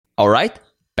 All right,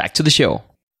 back to the show.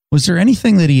 Was there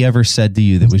anything that he ever said to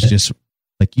you that was just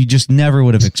like you just never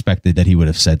would have expected that he would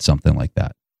have said something like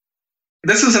that?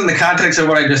 This is in the context of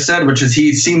what I just said, which is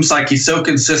he seems like he's so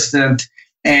consistent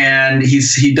and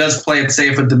he does play it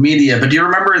safe with the media. But do you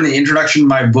remember in the introduction to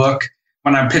my book,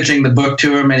 when I'm pitching the book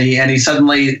to him and he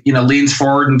suddenly, leans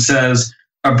forward and says,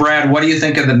 Brad, what do you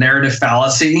think of the narrative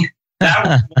fallacy?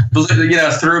 That,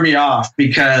 threw me off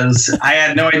because I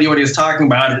had no idea what he was talking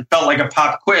about. It felt like a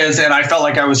pop quiz and I felt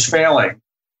like I was failing.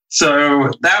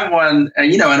 So that one,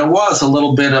 and it was a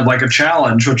little bit of like a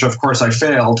challenge, which of course I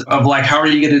failed, of like, how are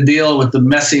you going to deal with the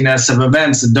messiness of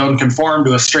events that don't conform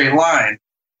to a straight line?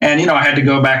 And, I had to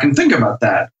go back and think about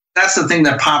that. That's the thing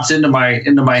that pops into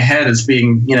my head as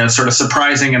being, sort of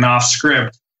surprising and off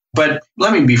script. But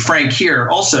let me be frank here.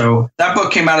 Also, that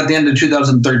book came out at the end of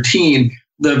 2013.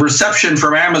 The reception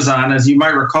from Amazon, as you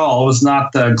might recall, was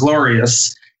not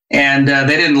glorious. And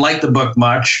they didn't like the book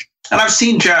much. And I've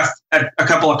seen Jeff at a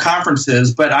couple of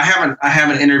conferences, but I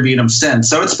haven't interviewed him since.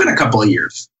 So it's been a couple of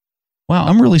years. Wow,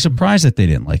 I'm really surprised that they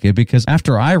didn't like it because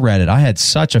after I read it, I had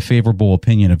such a favorable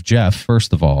opinion of Jeff,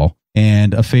 first of all,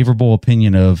 and a favorable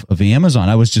opinion of Amazon.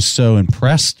 I was just so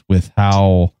impressed with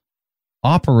how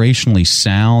operationally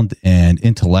sound and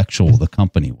intellectual the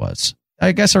company was.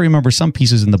 I guess I remember some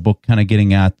pieces in the book kind of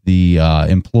getting at the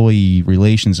employee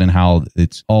relations and how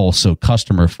it's all so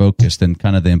customer focused and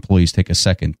kind of the employees take a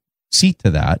second seat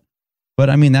to that. But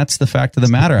I mean, that's the fact of the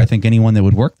matter. I think anyone that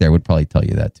would work there would probably tell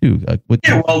you that too.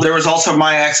 Well, there was also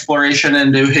my exploration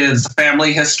into his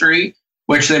family history,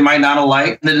 which they might not have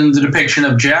liked. Then the depiction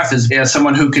of Jeff as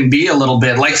someone who can be a little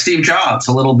bit like Steve Jobs,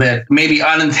 a little bit maybe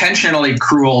unintentionally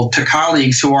cruel to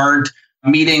colleagues who aren't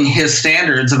meeting his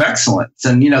standards of excellence.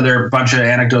 And, there are a bunch of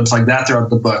anecdotes like that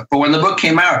throughout the book. But when the book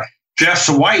came out, Jeff's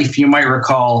wife, you might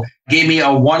recall, gave me a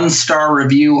 1-star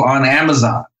review on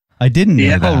Amazon. I didn't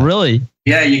know that. Oh, really?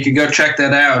 Yeah, you could go check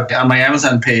that out on my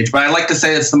Amazon page. But I like to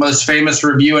say it's the most famous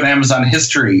review in Amazon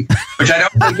history, which I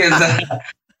don't think is...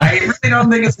 I really don't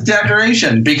think it's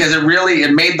exaggeration because it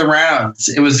made the rounds.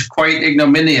 It was quite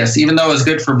ignominious, even though it was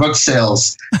good for book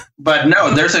sales. But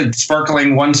no, there's a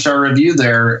sparkling 1-star review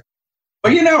there.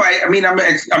 But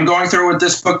I'm going through with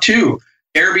this book too.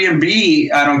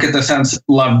 Airbnb, I don't get the sense,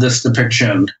 loved this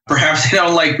depiction. Perhaps they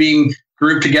don't like being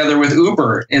grouped together with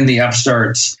Uber in the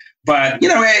upstarts. But,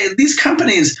 these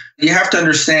companies, you have to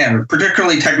understand,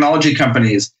 particularly technology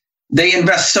companies, they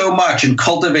invest so much in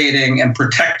cultivating and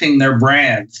protecting their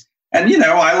brands. And,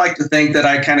 I like to think that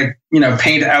I kind of,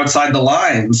 paint outside the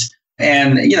lines.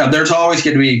 And, there's always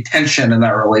going to be tension in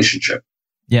that relationship.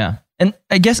 Yeah. And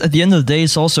I guess at the end of the day,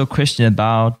 it's also a question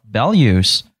about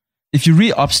values. If you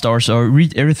read Upstarts or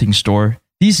read Everything Store,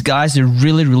 these guys are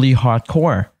really, really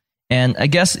hardcore. And I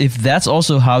guess if that's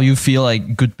also how you feel like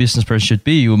a good business person should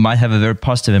be, you might have a very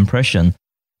positive impression.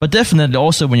 But definitely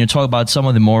also when you talk about some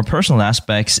of the more personal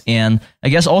aspects, and I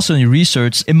guess also in your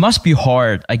research, it must be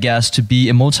hard, I guess, to be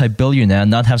a multi-billionaire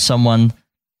and not have someone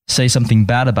say something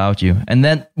bad about you. And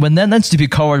then when that needs to be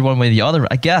covered one way or the other,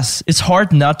 I guess it's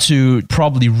hard not to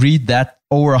probably read that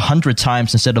over 100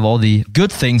 times instead of all the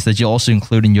good things that you also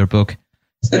include in your book.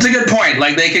 It's a good point.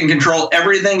 Like they can control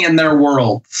everything in their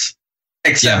worlds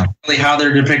except really how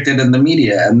they're depicted in the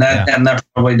media. And that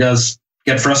probably does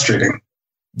get frustrating.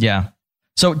 Yeah.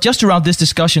 So just to round this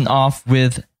discussion off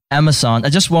with Amazon, I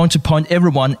just want to point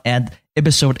everyone at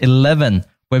episode 11,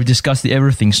 where we discussed the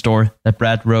Everything Store that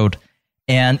Brad wrote.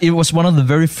 And it was one of the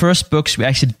very first books we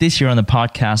actually did here on the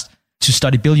podcast to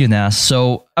study billionaires.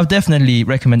 So I would definitely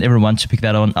recommend everyone to pick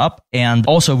that one up. And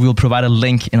also we'll provide a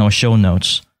link in our show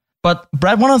notes. But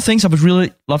Brad, one of the things I would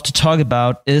really love to talk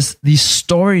about is the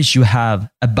stories you have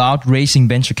about raising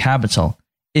venture capital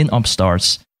in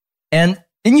upstarts. And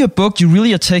in your book, you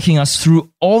really are taking us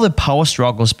through all the power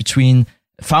struggles between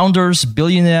founders,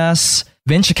 billionaires,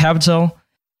 venture capital.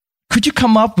 Could you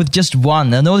come up with just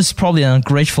one? I know this is probably an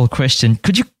ungrateful question.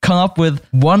 Could you come up with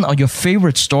one of your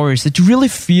favorite stories that you really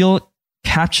feel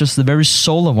captures the very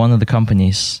soul of one of the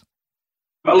companies?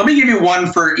 Well, let me give you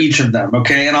one for each of them,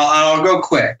 okay? And I'll go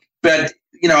quick. But,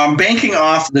 I'm banking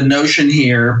off the notion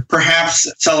here,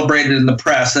 perhaps celebrated in the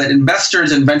press, that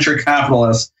investors and venture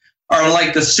capitalists are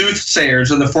like the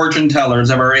soothsayers or the fortune tellers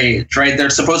of our age, right? They're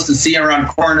supposed to see around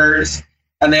corners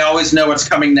and they always know what's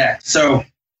coming next. So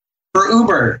for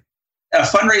Uber, a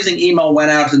fundraising email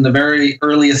went out in the very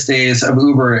earliest days of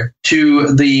Uber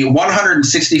to the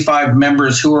 165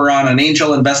 members who were on an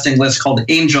angel investing list called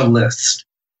Angel List.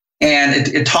 And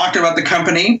it talked about the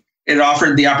company. It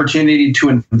offered the opportunity to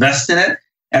invest in it.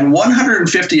 And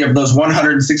 150 of those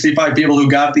 165 people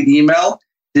who got the email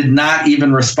did not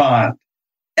even respond.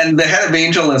 And the head of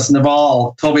AngelList,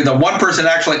 Naval, told me that one person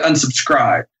actually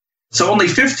unsubscribed. So only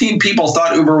 15 people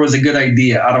thought Uber was a good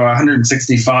idea out of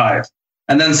 165.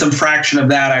 And then some fraction of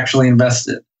that actually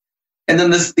invested. And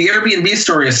then the Airbnb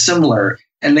story is similar.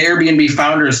 And the Airbnb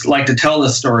founders like to tell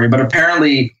this story. But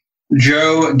apparently,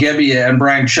 Joe Gebbia and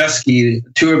Brian Chesky,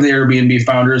 two of the Airbnb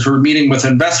founders, were meeting with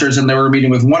investors. And they were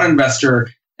meeting with one investor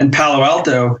in Palo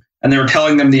Alto. And they were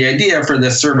telling them the idea for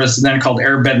this service then called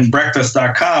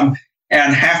airbedandbreakfast.com.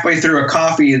 And halfway through a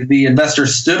coffee, the investor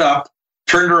stood up,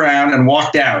 turned around, and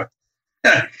walked out.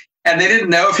 And they didn't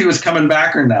know if he was coming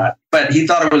back or not, but he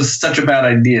thought it was such a bad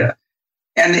idea.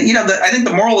 And, I think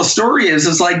the moral of the story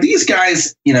is like these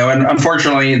guys, and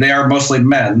unfortunately they are mostly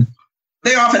men,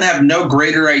 they often have no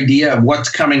greater idea of what's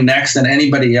coming next than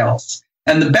anybody else.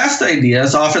 And the best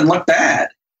ideas often look bad.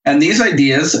 And these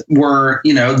ideas were,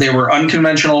 they were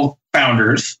unconventional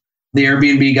founders. The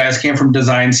Airbnb guys came from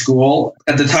design school.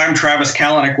 At the time, Travis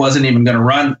Kalanick wasn't even going to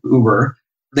run Uber.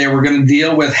 They were going to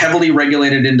deal with heavily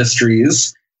regulated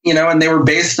industries, and they were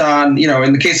based on,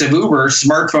 in the case of Uber,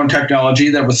 smartphone technology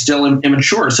that was still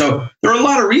immature. So there are a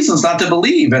lot of reasons not to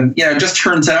believe. And, it just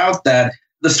turns out that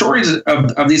the stories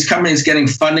of these companies getting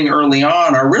funding early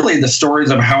on are really the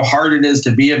stories of how hard it is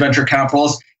to be a venture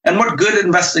capitalist and what good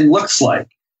investing looks like.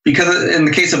 Because in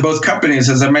the case of both companies,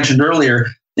 as I mentioned earlier,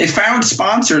 they found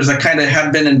sponsors that kind of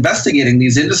had been investigating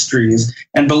these industries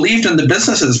and believed in the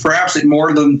businesses, perhaps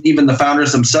more than even the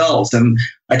founders themselves. And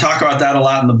I talk about that a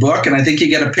lot in the book. And I think you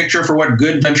get a picture for what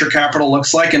good venture capital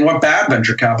looks like and what bad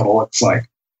venture capital looks like.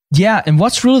 Yeah. And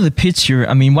what's really the pitch here?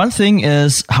 I mean, one thing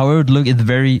is how it would look at the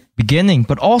very beginning,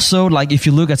 but also like if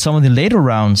you look at some of the later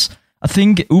rounds, I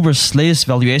think Uber's latest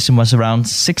valuation was around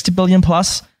 60 billion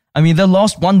plus. I mean, they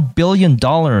lost $1 billion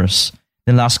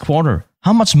in last quarter.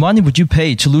 How much money would you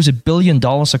pay to lose $1 billion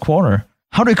a quarter?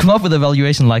 How do you come up with a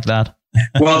valuation like that?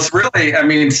 Well, it's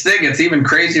really, Stig, it's even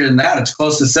crazier than that. It's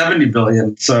close to 70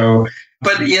 billion. So,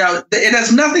 but, it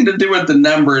has nothing to do with the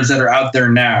numbers that are out there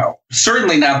now.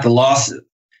 Certainly not the losses.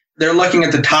 They're looking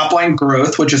at the top line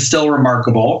growth, which is still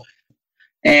remarkable.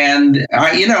 And,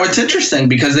 it's interesting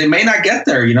because they may not get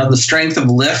there. The strength of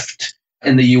Lyft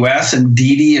in the US and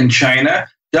Didi in China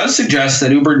does suggest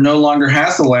that Uber no longer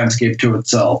has the landscape to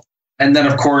itself. And then,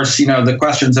 of course, the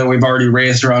questions that we've already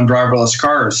raised around driverless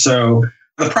cars. So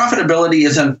the profitability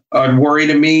isn't a worry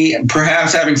to me.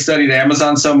 Perhaps having studied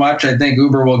Amazon so much, I think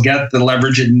Uber will get the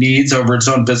leverage it needs over its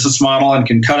own business model and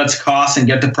can cut its costs and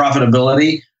get to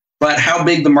profitability. But how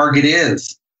big the market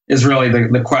is really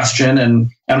the question,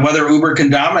 and whether Uber can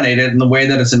dominate it in the way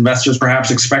that its investors perhaps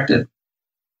expected.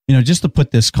 Just to put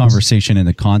this conversation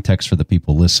into context for the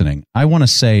people listening, I want to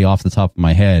say off the top of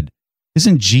my head,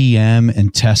 isn't GM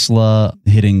and Tesla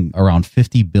hitting around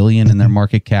 50 billion in their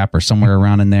market cap or somewhere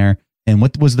around in there? And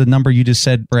what was the number you just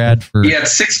said, Brad? Yeah,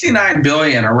 it's 69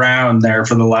 billion around there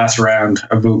for the last round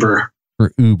of Uber.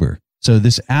 for Uber. So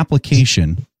this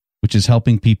application, which is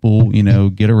helping people,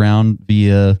 get around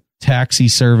via taxi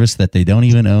service that they don't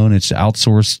even own. It's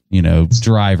outsourced,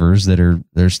 drivers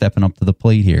they're stepping up to the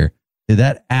plate here.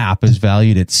 That app is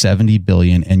valued at $70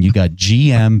 billion, and you got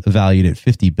GM valued at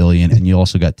 $50 billion, and you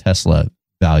also got Tesla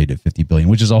valued at $50 billion,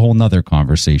 which is a whole nother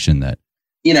conversation that.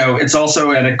 It's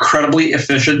also an incredibly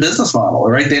efficient business model,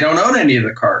 right? They don't own any of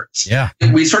the cars. Yeah.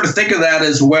 We sort of think of that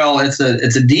as, well, it's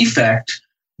a defect,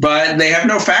 but they have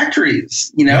no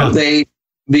factories.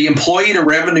 The employee to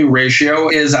revenue ratio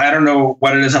is, I don't know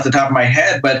what it is off the top of my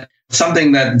head, but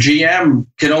something that GM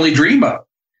can only dream of.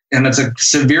 And it's a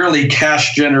severely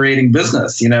cash generating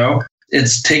business.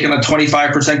 It's taken a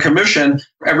 25% commission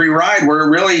every ride, where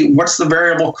really, what's the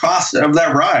variable cost of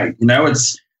that ride?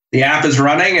 It's the app is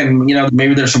running, and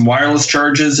maybe there's some wireless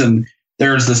charges, and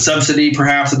there's the subsidy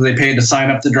perhaps that they paid to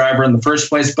sign up the driver in the first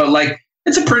place. But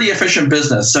it's a pretty efficient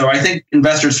business. So I think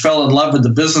investors fell in love with the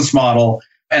business model,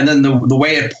 and then the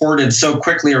way it ported so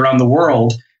quickly around the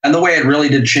world, and the way it really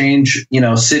did change,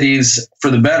 cities for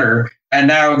the better. And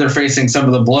now they're facing some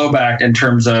of the blowback in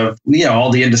terms of,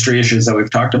 all the industry issues that we've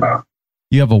talked about.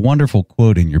 You have a wonderful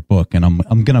quote in your book, and I'm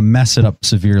going to mess it up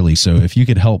severely. So if you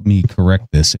could help me correct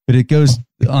this, but it goes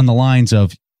on the lines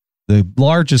of, the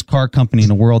largest car company in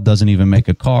the world doesn't even make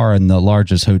a car, and the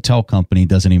largest hotel company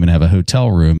doesn't even have a hotel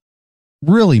room.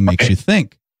 Really makes you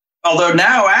think. Although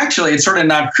now, actually, it's sort of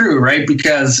not true, right?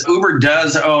 Because Uber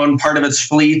does own part of its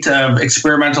fleet of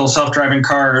experimental self-driving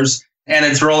cars, and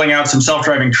it's rolling out some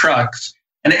self-driving trucks.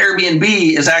 And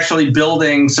Airbnb is actually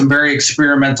building some very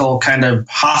experimental kind of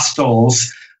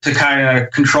hostels to kind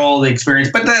of control the experience.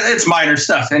 But it's minor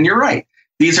stuff. And you're right.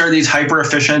 These are these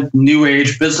hyper-efficient, new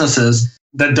age businesses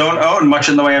that don't own much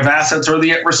in the way of assets or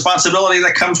the responsibility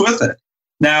that comes with it.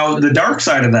 Now, the dark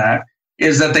side of that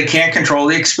is that they can't control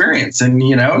the experience. And,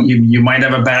 you might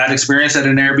have a bad experience at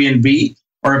an Airbnb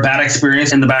or a bad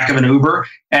experience in the back of an Uber.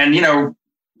 And,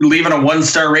 leaving a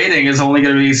 1-star rating is only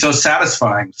going to be so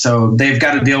satisfying. So they've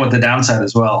got to deal with the downside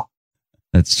as well.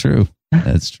 That's true.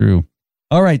 That's true.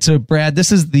 All right. So, Brad,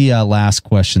 this is the last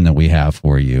question that we have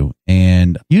for you.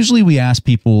 And usually we ask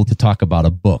people to talk about a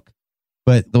book.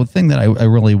 But the thing that I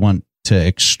really want to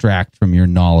extract from your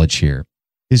knowledge here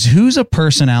is, who's a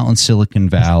person out in Silicon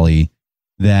Valley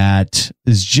that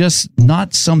is just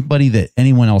not somebody that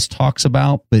anyone else talks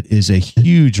about, but is a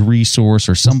huge resource,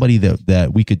 or somebody that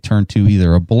we could turn to,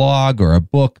 either a blog or a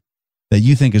book that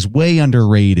you think is way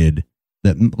underrated,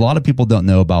 that a lot of people don't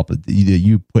know about, but that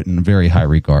you put in very high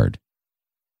regard?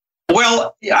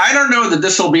 Well, I don't know that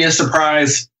this will be a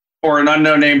surprise or an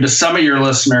unknown name to some of your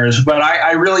listeners, but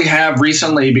I really have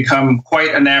recently become quite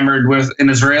enamored with an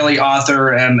Israeli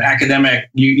author and academic,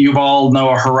 you all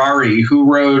know Harari, who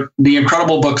wrote the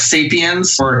incredible book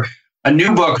Sapiens, or a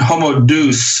new book, Homo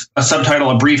Deus, a subtitle,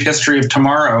 A Brief History of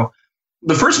Tomorrow.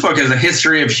 The first book is a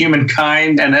history of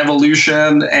humankind and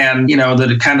evolution, and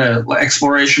the kind of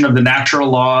exploration of the natural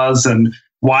laws and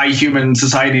why human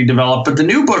society developed. But the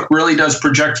new book really does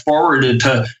project forward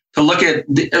to look at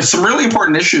some really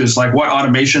important issues, like what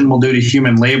automation will do to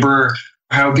human labor,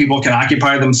 how people can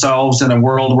occupy themselves in a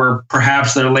world where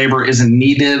perhaps their labor isn't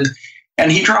needed.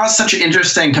 And he draws such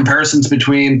interesting comparisons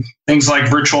between things like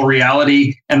virtual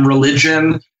reality and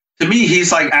religion. To me,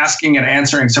 he's like asking and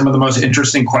answering some of the most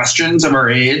interesting questions of our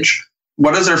age.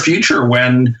 What is our future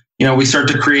when, we start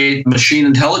to create machine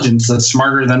intelligence that's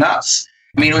smarter than us?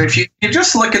 I mean, if you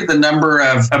just look at the number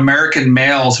of American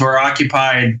males who are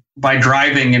occupied by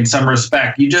driving in some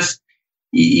respect, you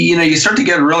start to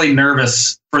get really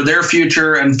nervous for their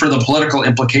future and for the political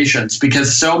implications,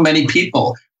 because so many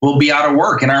people will be out of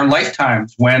work in our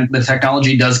lifetimes when the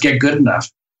technology does get good enough.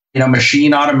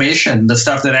 Machine automation, the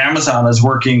stuff that Amazon is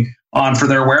working on for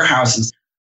their warehouses.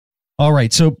 All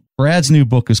right. So Brad's new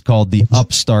book is called The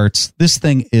Upstarts. This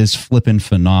thing is flipping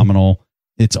phenomenal.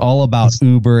 It's all about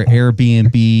Uber,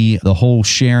 Airbnb, the whole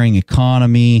sharing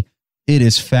economy. It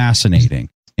is fascinating.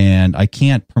 And I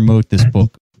can't promote this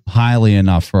book highly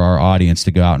enough for our audience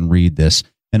to go out and read this.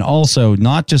 And also,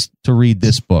 not just to read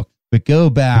this book, but go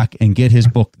back and get his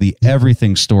book, The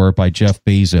Everything Store by Jeff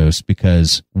Bezos,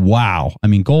 because wow. I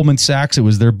mean, Goldman Sachs, it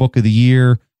was their book of the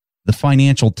year. The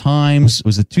Financial Times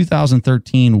was the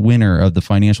 2013 winner of the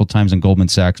Financial Times and Goldman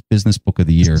Sachs Business Book of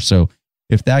the Year. So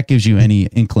if that gives you any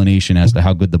inclination as to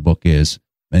how good the book is,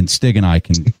 and Stig and I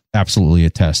can absolutely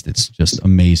attest, it's just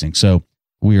amazing. So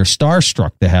we are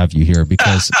starstruck to have you here,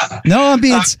 because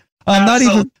I'm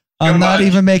not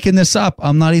even making this up.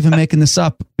 I'm not even making this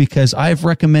up, because I've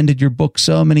recommended your book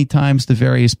so many times to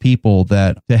various people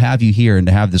that to have you here and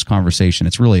to have this conversation,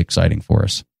 it's really exciting for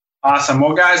us. Awesome.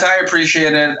 Well, guys, I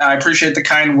appreciate it. I appreciate the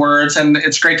kind words, and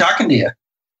it's great talking to you.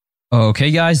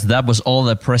 Okay, guys, that was all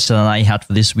that Preston and I had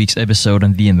for this week's episode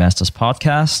on the Investors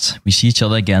Podcast. We see each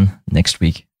other again next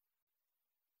week.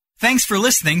 Thanks for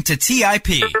listening to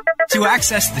TIP. To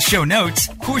access the show notes,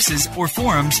 courses, or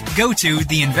forums, go to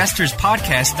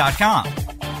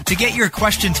theinvestorspodcast.com. To get your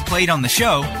questions played on the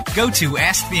show, go to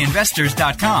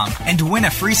asktheinvestors.com and win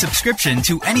a free subscription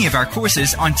to any of our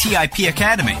courses on TIP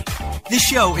Academy. This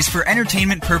show is for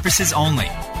entertainment purposes only.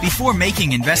 Before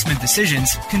making investment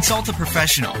decisions, consult a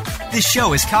professional. This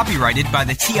show is copyrighted by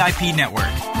the TIP Network.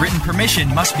 Written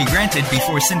permission must be granted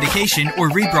before syndication or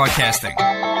rebroadcasting.